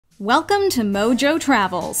Welcome to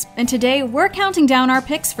MojoTravels, and today we're counting down our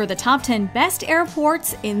picks for the top 10 best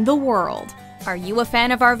airports in the world. Are you a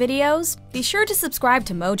fan of our videos? Be sure to subscribe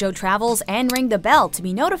to MojoTravels and ring the bell to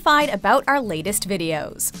be notified about our latest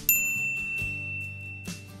videos.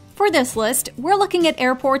 For this list, we're looking at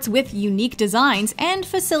airports with unique designs and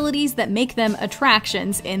facilities that make them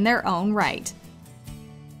attractions in their own right.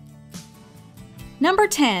 Number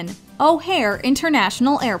 10. O'Hare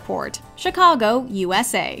International Airport, Chicago,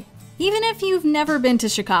 USA. Even if you've never been to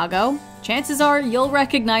Chicago, chances are you'll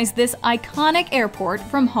recognize this iconic airport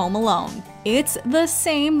from Home Alone. It's the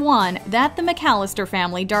same one that the McAllister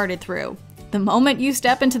family darted through. The moment you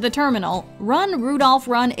step into the terminal, Run, Rudolph,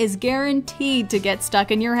 Run is guaranteed to get stuck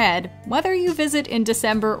in your head, whether you visit in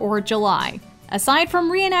December or July. Aside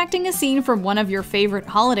from reenacting a scene from one of your favorite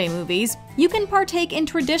holiday movies, you can partake in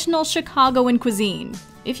traditional Chicagoan cuisine.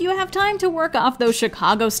 If you have time to work off those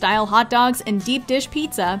Chicago-style hot dogs and deep dish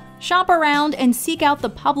pizza, shop around and seek out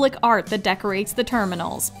the public art that decorates the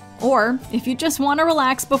terminals. Or, if you just want to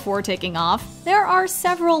relax before taking off, there are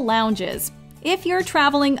several lounges. If you're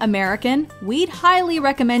traveling American, we'd highly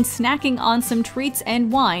recommend snacking on some treats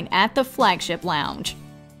and wine at the Flagship Lounge.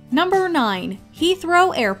 Number 9.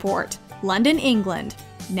 Heathrow Airport, London, England.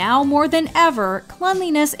 Now more than ever,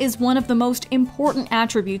 cleanliness is one of the most important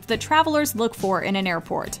attributes that travelers look for in an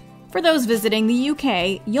airport. For those visiting the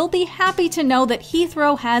UK, you'll be happy to know that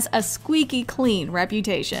Heathrow has a squeaky clean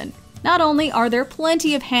reputation. Not only are there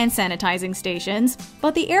plenty of hand sanitizing stations,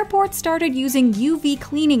 but the airport started using UV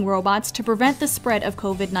cleaning robots to prevent the spread of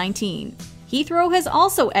COVID-19. Heathrow has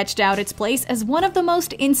also etched out its place as one of the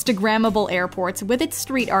most Instagrammable airports with its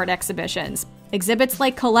street art exhibitions. Exhibits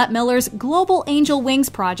like Colette Miller's Global Angel Wings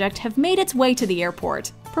project have made its way to the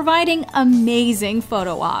airport, providing amazing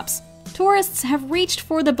photo ops. Tourists have reached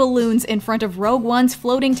for the balloons in front of Rogue One's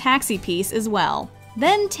floating taxi piece as well.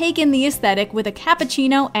 Then take in the aesthetic with a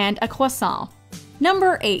cappuccino and a croissant.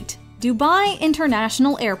 Number 8. Dubai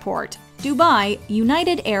International Airport, Dubai,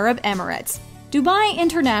 United Arab Emirates. Dubai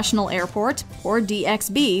International Airport, or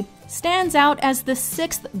DXB, stands out as the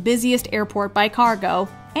 6th busiest airport by cargo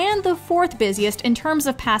and the 4th busiest in terms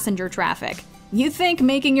of passenger traffic. You'd think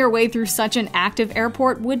making your way through such an active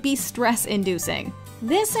airport would be stress-inducing.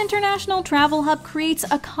 This international travel hub creates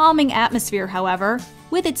a calming atmosphere, however,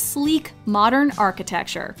 with its sleek, modern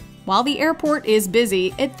architecture. While the airport is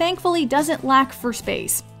busy, it thankfully doesn't lack for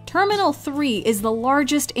space. Terminal 3 is the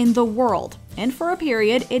largest in the world, and for a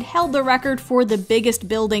period, it held the record for the biggest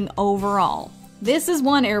building overall. This is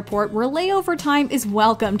one airport where layover time is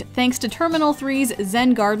welcomed thanks to Terminal 3's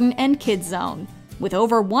Zen Garden and Kids Zone. With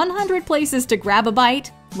over 100 places to grab a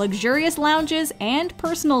bite, luxurious lounges, and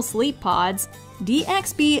personal sleep pods,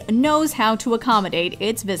 DXB knows how to accommodate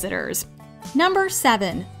its visitors. Number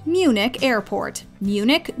 7. Munich Airport,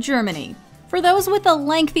 Munich, Germany. For those with a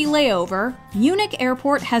lengthy layover, Munich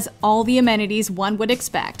Airport has all the amenities one would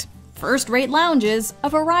expect. First-rate lounges, a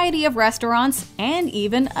variety of restaurants, and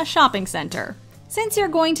even a shopping center. Since you're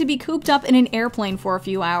going to be cooped up in an airplane for a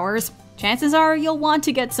few hours, chances are you'll want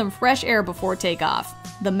to get some fresh air before takeoff.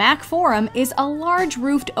 The Mac Forum is a large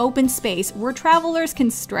roofed open space where travelers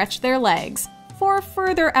can stretch their legs. For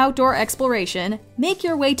further outdoor exploration, make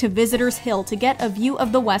your way to Visitors Hill to get a view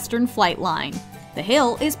of the Western Flight Line. The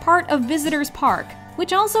hill is part of Visitors Park,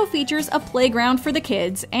 which also features a playground for the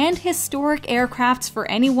kids and historic aircrafts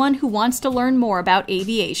for anyone who wants to learn more about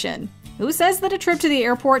aviation. Who says that a trip to the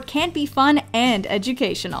airport can't be fun and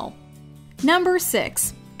educational? Number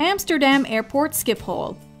 6. Amsterdam Airport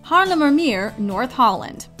Schiphol, Haarlemmermeer, North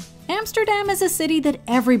Holland. Amsterdam is a city that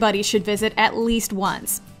everybody should visit at least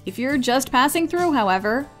once. If you're just passing through,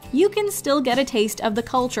 however, you can still get a taste of the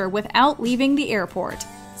culture without leaving the airport.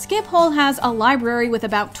 Schiphol has a library with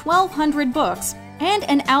about 1,200 books and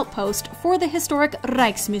an outpost for the historic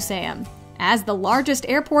Rijksmuseum. As the largest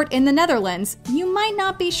airport in the Netherlands, you might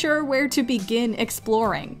not be sure where to begin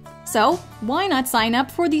exploring. So, why not sign up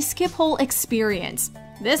for the Schiphol Experience?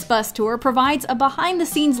 This bus tour provides a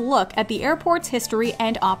behind-the-scenes look at the airport's history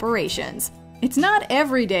and operations. It's not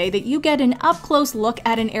every day that you get an up-close look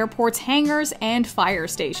at an airport's hangars and fire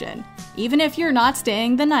station. Even if you're not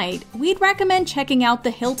staying the night, we'd recommend checking out the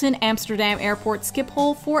Hilton Amsterdam Airport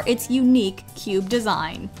Schiphol for its unique cube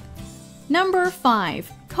design. Number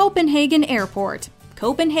 5. Copenhagen Airport,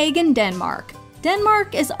 Copenhagen, Denmark.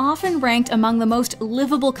 Denmark is often ranked among the most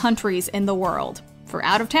livable countries in the world. For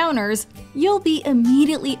out-of-towners, you'll be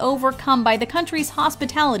immediately overcome by the country's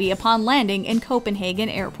hospitality upon landing in Copenhagen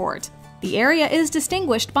Airport. The area is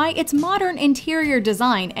distinguished by its modern interior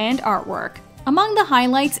design and artwork. Among the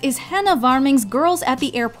highlights is Hannah Warming's Girls at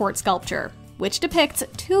the Airport sculpture, which depicts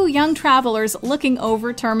two young travelers looking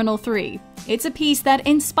over Terminal 3. It's a piece that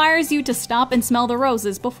inspires you to stop and smell the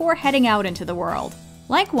roses before heading out into the world.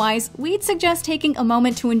 Likewise, we'd suggest taking a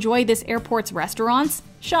moment to enjoy this airport's restaurants,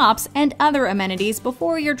 shops, and other amenities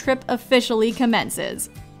before your trip officially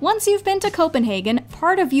commences. Once you've been to Copenhagen,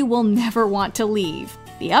 part of you will never want to leave.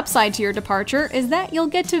 The upside to your departure is that you'll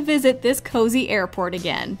get to visit this cozy airport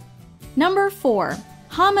again. Number 4.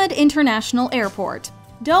 Hamad International Airport,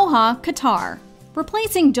 Doha, Qatar.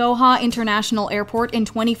 Replacing Doha International Airport in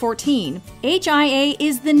 2014, HIA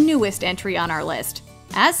is the newest entry on our list.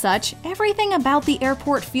 As such, everything about the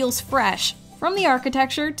airport feels fresh, from the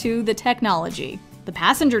architecture to the technology. The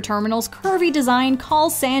passenger terminal's curvy design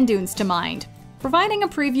calls sand dunes to mind, providing a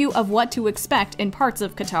preview of what to expect in parts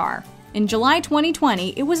of Qatar. In July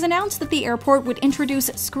 2020, it was announced that the airport would introduce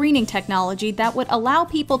screening technology that would allow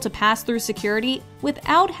people to pass through security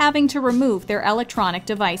without having to remove their electronic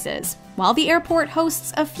devices. While the airport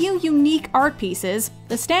hosts a few unique art pieces,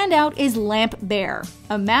 the standout is Lamp Bear,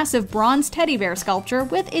 a massive bronze teddy bear sculpture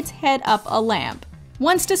with its head up a lamp.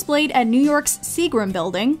 Once displayed at New York's Seagram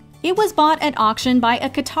building, it was bought at auction by a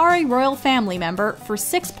Qatari royal family member for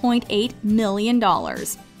 $6.8 million.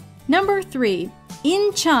 Number 3.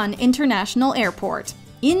 Incheon International Airport,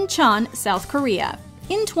 Incheon, South Korea.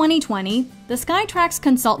 In 2020, the Skytrax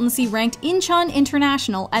consultancy ranked Incheon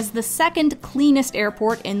International as the second cleanest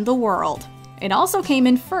airport in the world. It also came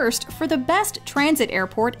in first for the best transit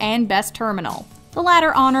airport and best terminal. The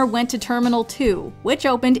latter honor went to Terminal 2, which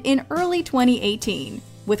opened in early 2018.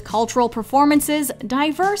 With cultural performances,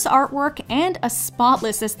 diverse artwork, and a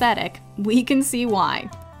spotless aesthetic, we can see why.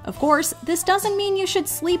 Of course, this doesn't mean you should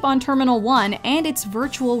sleep on Terminal 1 and its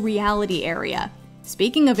virtual reality area.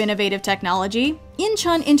 Speaking of innovative technology,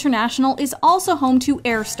 Incheon International is also home to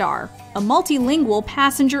AirStar, a multilingual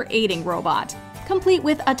passenger aiding robot. Complete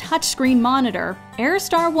with a touchscreen monitor,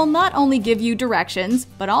 AirStar will not only give you directions,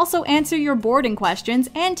 but also answer your boarding questions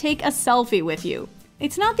and take a selfie with you.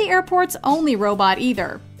 It's not the airport's only robot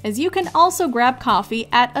either, as you can also grab coffee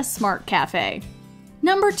at a smart cafe.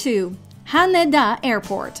 Number 2. Haneda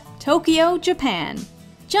Airport, Tokyo, Japan.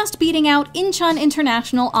 Just beating out Incheon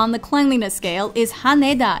International on the cleanliness scale is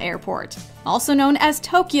Haneda Airport. Also known as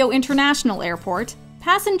Tokyo International Airport,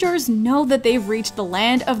 passengers know that they've reached the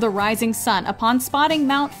land of the rising sun upon spotting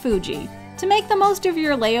Mount Fuji. To make the most of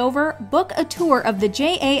your layover, book a tour of the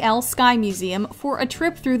JAL Sky Museum for a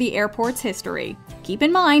trip through the airport's history. Keep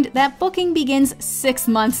in mind that booking begins 6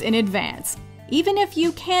 months in advance. Even if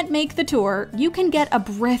you can't make the tour, you can get a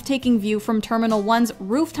breathtaking view from Terminal 1's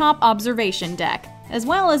rooftop observation deck, as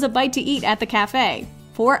well as a bite to eat at the cafe.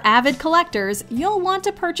 For avid collectors, you'll want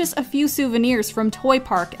to purchase a few souvenirs from Toy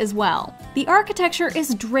Park as well. The architecture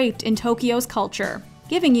is draped in Tokyo's culture,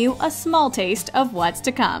 giving you a small taste of what's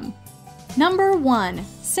to come. Number 1.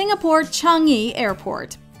 Singapore Changi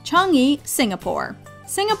Airport, Changi, Singapore.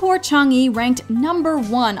 Singapore Changi ranked number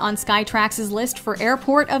 1 on Skytrax's list for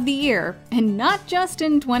Airport of the Year, and not just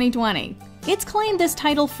in 2020. It's claimed this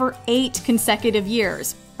title for 8 consecutive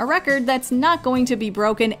years, a record that's not going to be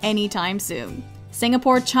broken anytime soon.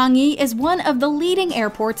 Singapore Changi is one of the leading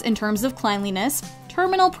airports in terms of cleanliness,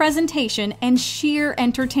 terminal presentation, and sheer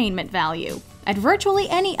entertainment value. At virtually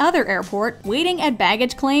any other airport, waiting at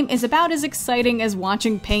baggage claim is about as exciting as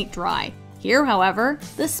watching paint dry. Here, however,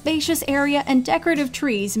 the spacious area and decorative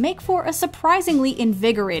trees make for a surprisingly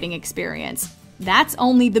invigorating experience. That's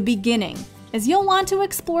only the beginning, as you'll want to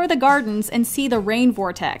explore the gardens and see the rain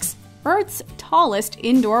vortex, Earth's tallest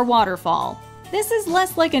indoor waterfall. This is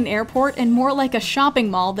less like an airport and more like a shopping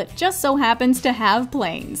mall that just so happens to have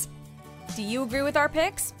planes. Do you agree with our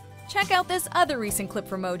picks? Check out this other recent clip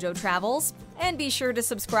from MojoTravels, and be sure to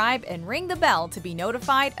subscribe and ring the bell to be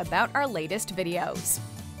notified about our latest videos.